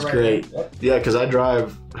 just because it's they're great. Right there. Yep. Yeah, because I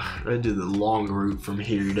do the long route from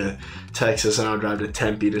here to Texas, and I'll drive to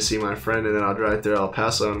Tempe to see my friend, and then I'll drive through El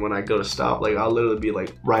Paso. And when I go to stop, like I'll literally be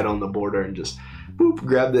like right on the border and just boop,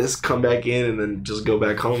 grab this, come back in, and then just go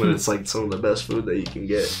back home. And it's like some of the best food that you can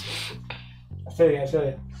get. I feel you.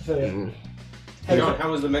 Mm-hmm.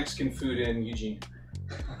 How was the Mexican food in Eugene?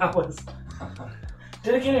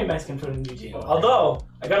 Didn't get any Mexican food in Eugene. Although,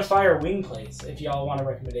 I got a fire wing place if y'all want a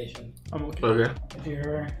recommendation. I'm okay. Okay. If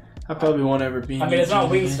you're... I probably won't ever be in it's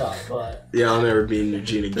not Eugene Wingstop, but... Yeah, I'll never be in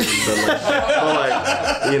Eugene again. But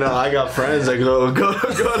like, you know, I got friends that go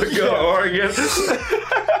to Oregon.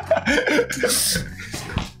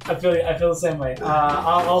 I feel the same way.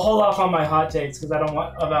 I'll hold off on my hot takes because I don't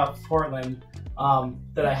want about Portland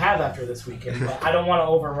that I have after this weekend. But I don't want to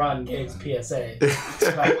overrun Gabe's PSA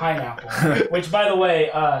about pineapple. Which, by the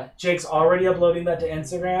way, Jake's already uploading that to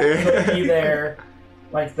Instagram. It'll be there.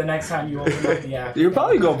 Like the next time you open up the app. You'll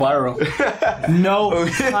probably go viral. No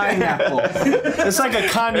pineapple. It's like a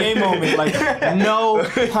Kanye moment. Like, no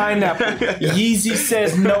pineapple. Yeezy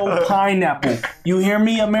says no pineapple. You hear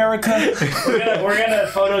me, America? We're gonna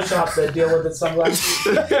Photoshop the deal with the sunglasses.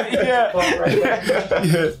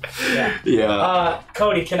 Yeah. Yeah.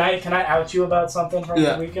 Cody, can I out you about something from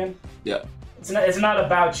the weekend? Yeah. It's not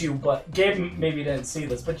about you, but Gabe maybe didn't see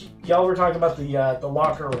this, but y'all were talking about the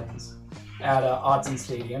locker rooms at Autzen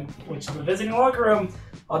Stadium, which the visiting locker room,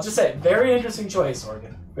 I'll just say, very interesting choice,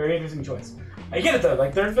 Oregon. Very interesting choice. I get it though,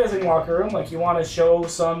 like their visiting locker room, like you want to show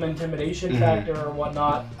some intimidation factor or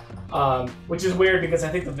whatnot, which is weird because I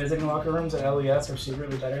think the visiting locker rooms at LES are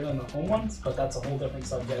secretly better than the home ones, but that's a whole different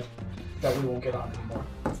subject that we won't get on anymore.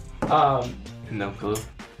 No clue.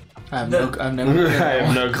 I have no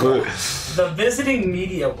clue. The visiting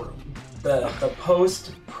media room, the post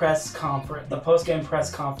game press conference.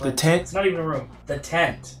 The tent? It's not even a room. The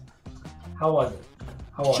tent. How was it?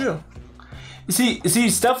 True. You see,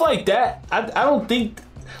 stuff like that, I don't think,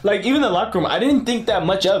 like, even the locker room, I didn't think that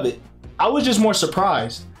much of it. I was just more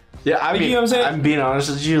surprised. Yeah, I mean, you know what I'm saying? I'm being honest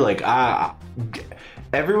with you, like,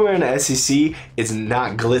 everywhere in the SEC is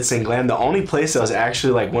not glitz and glam. The only place that was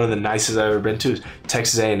actually, like, one of the nicest I've ever been to is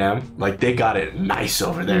Texas A&M. Like, they got it nice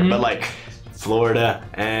over there. But, like, Florida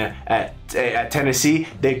and at Tennessee,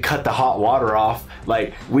 they cut the hot water off.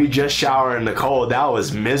 Like, we just shower in the cold. That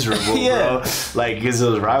was miserable, bro. Like, because it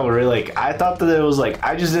was rivalry. Like, I thought that it was like,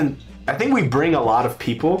 I think we bring a lot of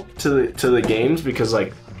people to the games because,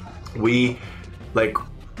 like,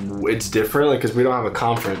 it's different, like, because we don't have a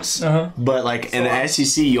conference. But, like, in the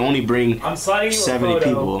SEC, you only bring I'm sliding you 70 a photo.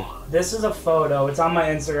 people. This is a photo. It's on my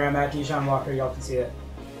Instagram, at Deshaun Walker. Y'all can see it.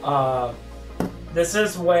 This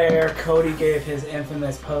is where Kody gave his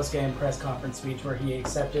infamous post-game press conference speech where he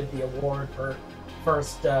accepted the award for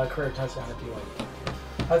first career touchdown at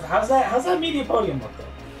BYU. How's that media podium look though?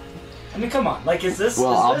 I mean, come on. Like, is this?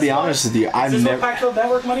 Well, I'll be honest with you. Is this what Pac-12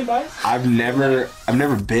 Network money buys? I've never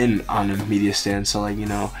been on a media stand, so, like, you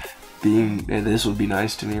know, this would be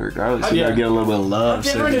nice to me regardless. You know, get a little bit of love.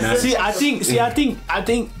 How different is this?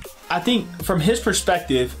 I think from his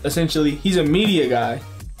perspective, essentially, he's a media guy.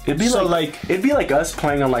 It'd be like us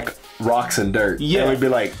playing on, like, rocks and dirt. Yeah. It would be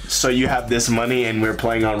like, so you have this money and we're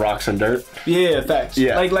playing on rocks and dirt? Yeah, facts.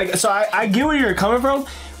 Yeah. Like, so I get where you're coming from,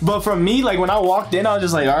 But for me, like when I walked in, I was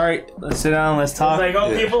just like, all right, let's sit down, let's It's talk. like,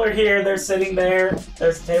 oh, people are here. They're sitting there.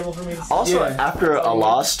 There's a table for me to sit. Also, Yeah. after a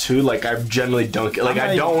loss too, like I generally don't like.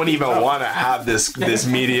 I don't even want to have this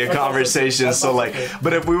media conversation. So like,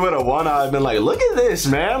 but if we would have won, I'd been like, look at this,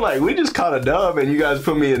 man. Like we just caught a dub, and you guys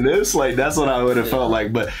put me in this. Like that's what I would have felt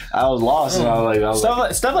like. But I was lost, and I was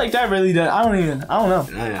like, Stuff like that really does. I don't know.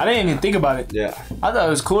 Yeah. I didn't even think about it. yeah. I thought it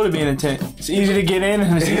was cool to be in a tent. It's easy to get in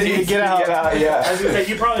and it's easy to get out. Yeah. As you said,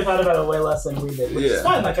 you probably thought about it way less than we did, which is Yeah.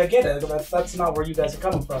 fine. Like I get it. That's not where you guys are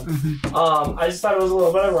coming from. I just thought it was a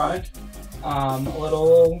little bit ironic. A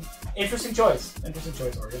little interesting choice.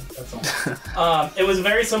 Oregon. That's all. It was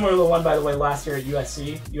very similar to the one, by the way, last year at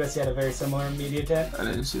USC. USC had a very similar media tent. I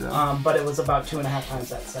didn't see that. But it was about 2.5 times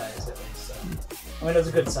that size at least. So, I mean, it was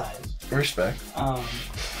a good size. Respect.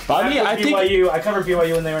 But I mean, I think BYU, I covered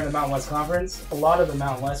BYU when they were in the Mountain West Conference. A lot of the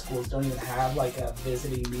Mountain West schools don't even have like a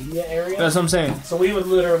visiting media area. that's what I'm saying. So we would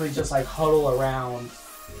literally just like huddle around.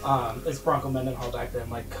 It's Bronco Mendenhall back then,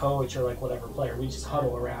 like coach or like whatever player. We just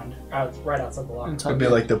huddle around right outside the locker room. It'd be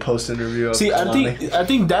like the post interview. See, I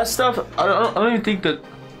think that stuff. I don't even think that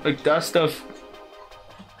like that stuff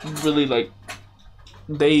really like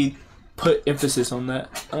they put emphasis on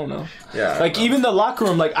that. I don't know. Yeah. Like even the locker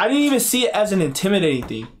room, like I didn't even see it as an intimidating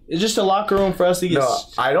thing. It's just a locker room for us to get. No,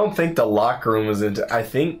 I don't think the locker room was into. I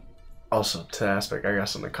think also to that aspect, I got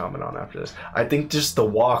something to comment on after this. I think just the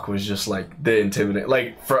walk was just like the intimidating.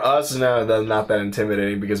 Like for us, no, that's not that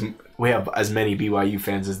intimidating because we have as many BYU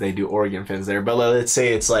fans as they do Oregon fans there. But let's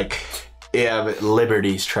say it's like. Yeah, but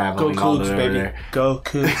Liberty's traveling Go all the Cougs, way baby. over there. Go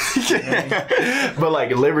Cougs. But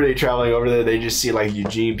like Liberty traveling over there, they just see like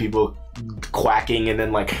Eugene people quacking, and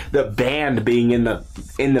then like the band being in the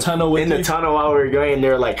Tunnel with in the you. tunnel while we were going, and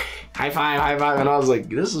they're like high five, and I was like,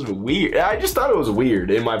 this is weird. I just thought it was weird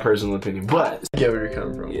in my personal opinion, but I get where you're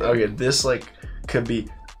coming from. Yeah. Okay, this like could be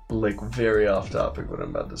like very off topic what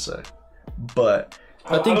I'm about to say, but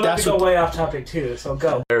I think would that's go what- way off topic too. So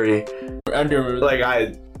go. very Under like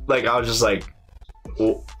I was just like.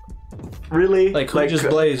 Well, really? like who just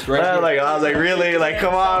blazed right here. Like I was like, really? Like,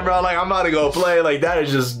 come on, bro! Like, I'm about to go play. Like, that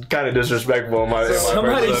is just kind of disrespectful. In my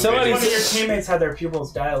Somebody- personal One of your teammates had their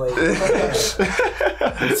pupils dilated.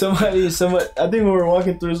 opinion. Somebody. I think we were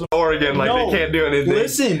walking through some. Oregon, like No, they can't do anything.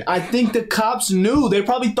 Listen, I think the cops knew. They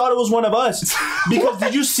probably thought it was one of us. Because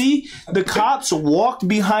did you see the cops walked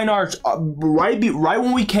behind our right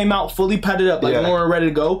when we came out fully padded up, like Yeah. when we were ready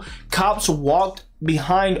to go. Cops walked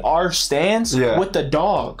behind our stands Yeah. with the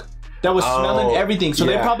dog that was smelling everything. So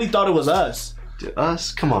they yeah. probably thought it was us.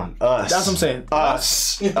 Us? Come on, us. That's what I'm saying.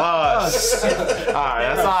 Us. Us.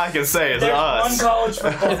 Alright, that's all I can say is There's us. one college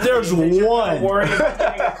football If there's team that you're one. worried about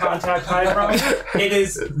getting a contact high from, it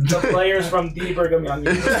is the players from the Brigham Young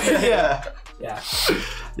University. Yeah. Yeah.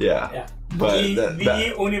 Yeah. But the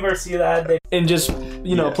that- Universidad de And just,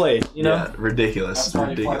 play, Yeah, ridiculous. That's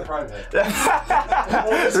why you fly Ridiculous.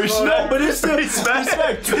 private. Respect. But it's still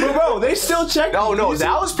respect. But bro, they still checked. No,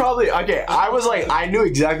 that was probably okay. I was like, I knew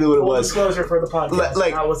exactly what it full was. disclosure for the podcast.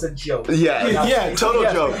 Like- that was a joke. Yeah, total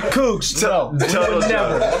yeah. joke. Cougs, no, Total never.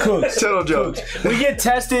 joke. Cougs. Total joke. We get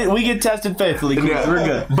tested faithfully. Cougs. Yeah. We're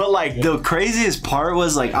good. But like the craziest part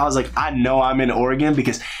was like I was like I know I'm in Oregon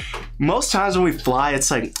because most times when we fly it's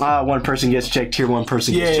like one person gets checked here, one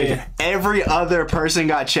person gets checked. Yeah. Every other person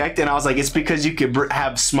got checked, and I was like it's because you could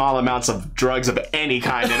have small amounts of drugs of any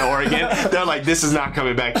kind in Oregon. They're like this is not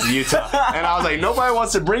coming back to Utah, and I was like nobody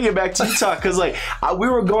wants to bring it back to Utah because like we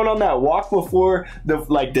were going on that walk before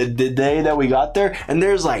the day that we got there, and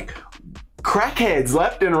there's like crackheads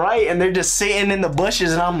left and right, and they're just sitting in the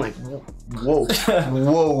bushes, and I'm like,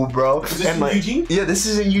 whoa, bro. Is this and in like, Eugene? yeah, this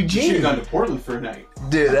is in You should have Eugene. gone to Portland for a night.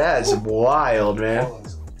 Dude, that's wild, man.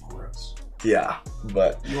 Portland's gross. Yeah,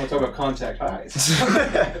 but You want to talk about contact highs?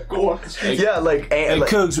 Go on. yeah, like, Hey, like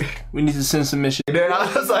Cougs, we need to send some mission. dude,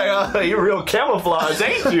 I was like, oh, you're real camouflage,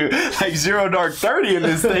 ain't you? Like 0 dark 30 in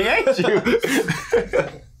this thing, ain't you?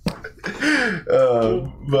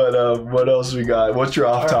 But what else we got? What's your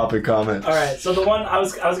off-topic comment? All right, so the one I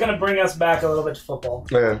was gonna bring us back a little bit to football.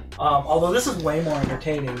 Yeah. Although this is way more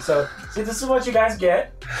entertaining. So, see, this is what you guys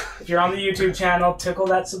get. If you're on the YouTube channel, tickle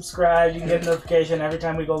that subscribe. You can get a notification every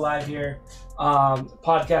time we go live here.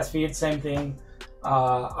 Podcast feed, same thing.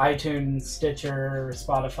 iTunes, Stitcher,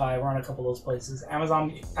 Spotify. We're on a couple of those places.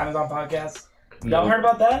 Amazon Podcasts. Y'all heard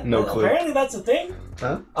about that? No clue. Apparently that's a thing.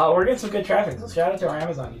 Huh? We're getting some good traffic. So shout out to our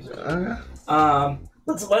Amazon users.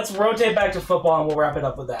 Let's rotate back to football and we'll wrap it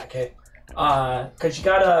up with that, okay? Because you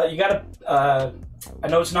gotta. I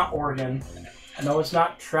know it's not Oregon. I know it's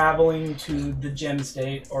not traveling to the gem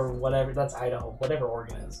state or whatever. That's Idaho. Whatever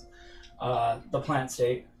Oregon is, the plant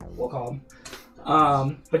state we'll call them.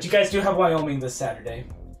 But you guys do have Wyoming this Saturday.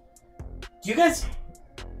 You guys,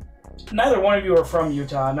 neither one of you are from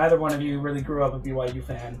Utah. Neither one of you really grew up a BYU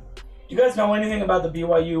fan. Do you guys know anything about the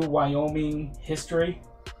BYU-Wyoming history?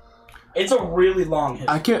 It's a really long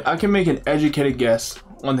history. I can make an educated guess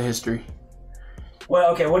on the history.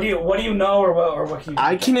 Well, okay. What do you know, or what can you?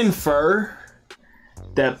 I can infer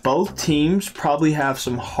that both teams probably have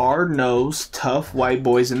some hard-nosed, tough white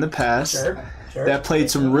boys in the past Sure. that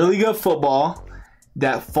played some really good football,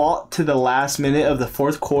 that fought to the last minute of the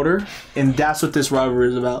fourth quarter, and that's what this rivalry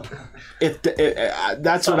is about.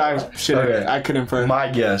 That's what I could infer. My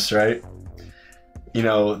guess, right? You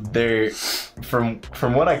know, they're from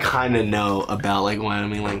what I kind of know about like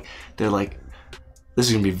Wyoming, like they're like, this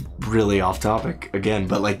is gonna be really off topic again,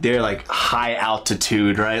 but like they're like high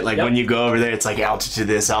altitude, right? Like when you go over there, it's like altitude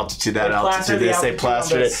this, altitude that, altitude this. They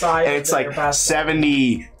plaster it, and it's like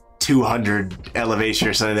 7,200 elevation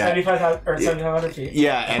or something like that. 7,500 feet.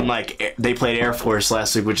 Yeah, and like they played Air Force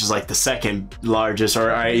last week, which is like the second largest,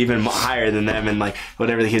 or even higher than them, and like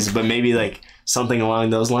whatever the case is, but maybe like something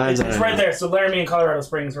along those lines. It's right there. So Laramie and Colorado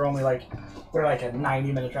Springs are only like they're like a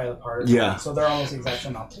 90-minute drive apart. Yeah. So they're almost the exact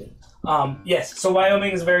same altitude. Yes. So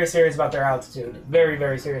Wyoming is very serious about their altitude. Very,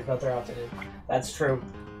 very serious about their altitude. That's true.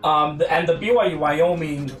 And the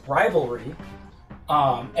BYU-Wyoming rivalry.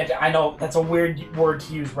 And I know that's a weird word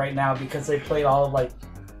to use right now because they played all of like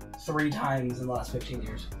 3 times in the last 15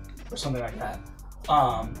 years or something like that.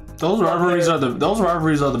 Those rivalries are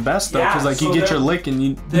the best though, because like you get your lick and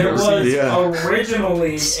you. There was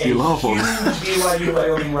originally a huge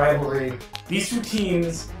BYU-Wyoming rivalry. These two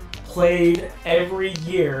teams played every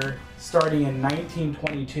year starting in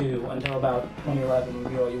 1922 until about 2011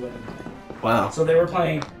 when BYU went into it. Wow. So they were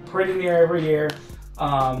playing pretty near every year.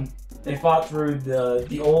 They fought through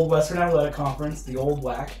the old Western Athletic Conference, the old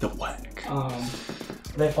WAC. The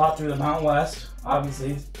WAC. They fought through the Mountain West.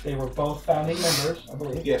 Obviously, they were both founding members, I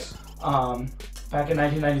believe. Yes. Back in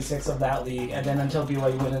 1996 of that league, and then until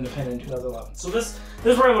BYU went independent in 2011. So this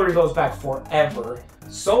rivalry goes back forever.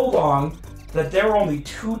 So long that there were only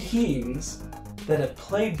 2 teams that have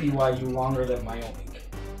played BYU longer than Wyoming.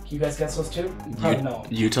 Can you guys guess those 2? You probably know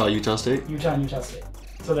them. Utah State? Utah and Utah State.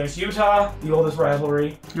 So there's Utah, the oldest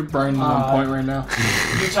rivalry. Your brain is on point right now.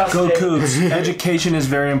 Utah Go State. Cougs. Education is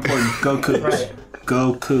very important. Go Cougs. Right.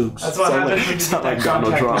 Go Cougs. That's what happens when you get that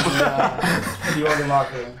contact in the Oregon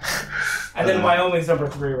locker room. And then Wyoming's number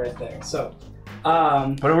 3 right there. So,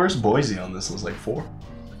 But where's Boise on this? It was like 4.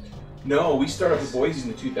 No, we started with Boise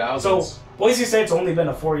in the 2000s. So Boise State's only been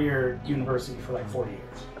a 4-year university for like 40 years.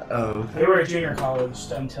 Oh. They were a junior college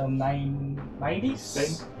until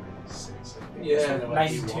 90s? Yeah.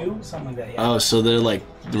 92? Something like that, yeah. Oh, so they're like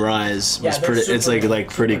the rise was Yeah, they're pretty. It's super- like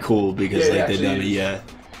pretty cool because Yeah, like they done it. actually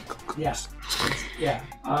Yeah. Yeah.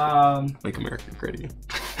 Make America great again.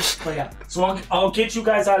 But yeah. So I'll get you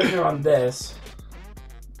guys out of here on this.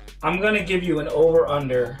 I'm going to give you an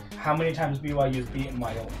over-under how many times BYU's beaten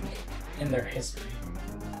Wyoming in their history.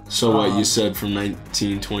 So what you said from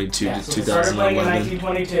 1922 Yeah, to so they started playing in 2011.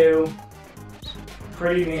 1922.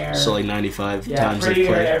 Pretty near. So like 95 yeah, times pretty they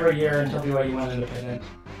near played. every year until BYU went independent.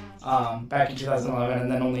 Back in 2011,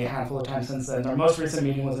 and then only a handful of times since then. Our most recent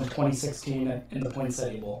meeting was in 2016 in the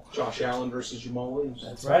Poinsettia Bowl. Josh Allen versus Jamal Williams.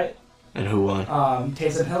 That's right. And who won?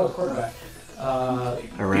 Taysom Hill at quarterback. Around.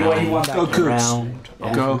 BYU won that Go game. Cougs. Round.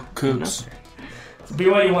 Go Cougs. So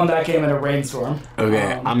BYU won that game in a rainstorm.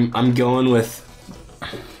 Okay, I'm going with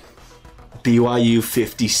BYU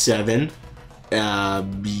 57,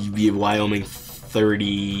 Wyoming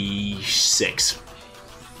 36.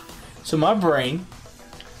 So my brain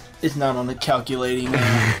is not on the calculating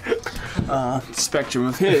spectrum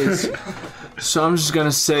of his. So I'm just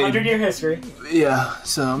gonna say 100-year history. yeah.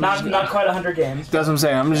 So I'm Not quite 100 games. that's what I'm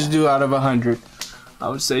saying. I'm just do out of 100. I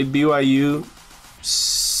would say BYU.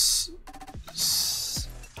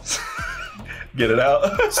 Get it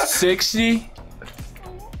out. 60,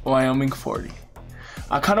 Wyoming 40.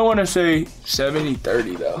 I kind of want to say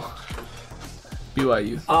 70-30 though.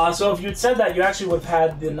 BYU. So if you'd said that, you actually would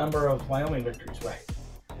have had the number of Wyoming victories right.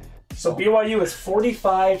 So BYU is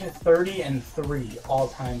 45-30-3 all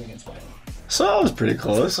time against Wyoming. So that was pretty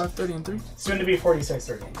close. 30-3. Soon to be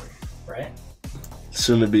 46-30-3, right?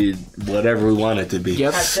 Soon to be whatever we want it to be.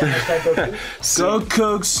 Yep. Hashtag go Cougs. Go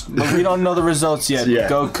Cougs. But we don't know the results yet. Yeah.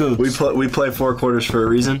 Go Cougs. We play 4 quarters for a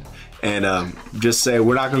reason, and just say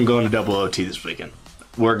we're not gonna go into double OT this weekend.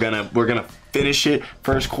 We're gonna finish it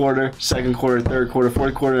first quarter, second quarter, third quarter,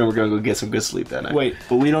 fourth quarter, and we're gonna go get some good sleep that night. Wait,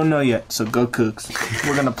 but we don't know yet. So go Cougs.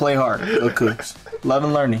 We're gonna play hard. Go Cougs. Love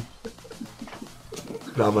and learning.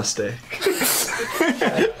 Namaste.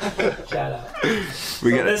 Shout out. We So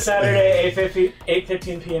got this Saturday,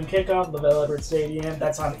 8:15 p.m. kickoff, LaVelle Edwards Stadium.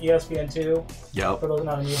 That's on ESPN2 Yep. for those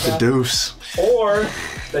not in The Utah. Deuce. Or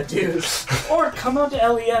the Deuce. Or come out to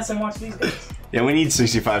LES and watch these guys. Yeah, we need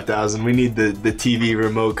 65,000. We need the TV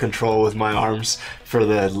remote control with my arms for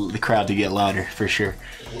the crowd to get louder, for sure.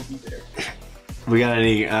 We'll be there. We got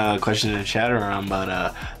any questions in the chat, or I'm about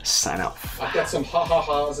to sign off? I've got some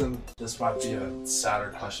ha-ha-has and This might be a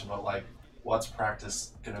sadder question, but like, what's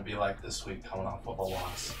practice gonna be like this week coming off of a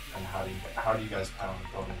loss, and how do you guys plan on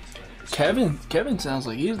going into it? Kevin sounds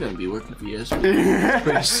like he's gonna be working for ESPN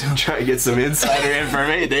pretty soon. Try to get some insider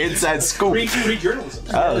information, the inside scoop. free journalism.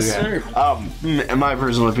 Oh, Yes, yeah. sir. My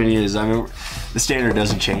personal opinion is, the standard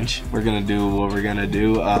doesn't change. We're gonna do what we're gonna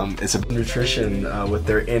do. It's a nutrition with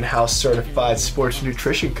their in-house certified sports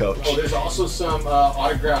nutrition coach. Oh, there's also some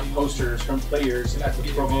autographed posters from players at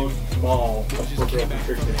the Provo Mall of Corporate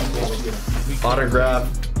Nutrition.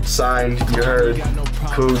 Autographed, signed, you heard.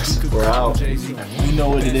 Cougs, we're out. You know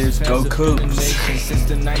what it is. Go Cougs. Since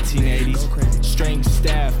the 1980s. Strength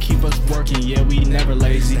staff keep us working. Yeah, we never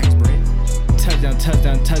lazy. Touchdown,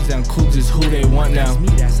 touchdown, touchdown. Cougs is who they want now.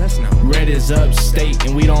 Red is upstate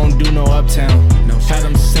and we don't do no uptown. Had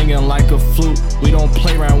them singing like a flute. We don't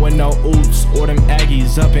play around with no oots. Or them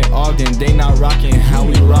Aggies up in Ogden. They not rocking how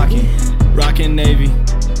we rocking. Rockin' Navy.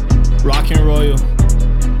 Rockin' Royal.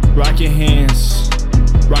 Rock your hands.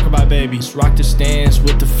 Rockabye babies, rock the stands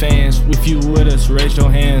with the fans. If you with us, raise your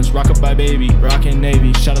hands. Rockabye baby, rockin'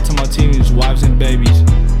 Navy. Shout out to my teams, wives and babies.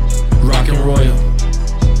 Rockin' Royal,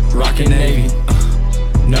 rockin' Navy.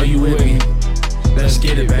 Know you with me? Let's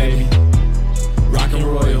get it, baby. Rockin'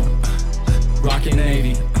 Royal, rockin'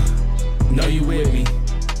 Navy. Know you with me?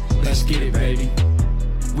 Let's get it, baby.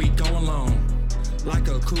 We going long like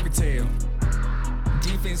a cougar tail.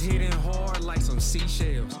 Defense hitting hard like some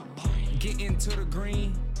seashells. Get into the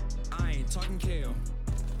green, I ain't talking kale.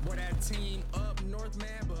 Boy, that team up north,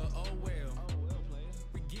 man, but oh well.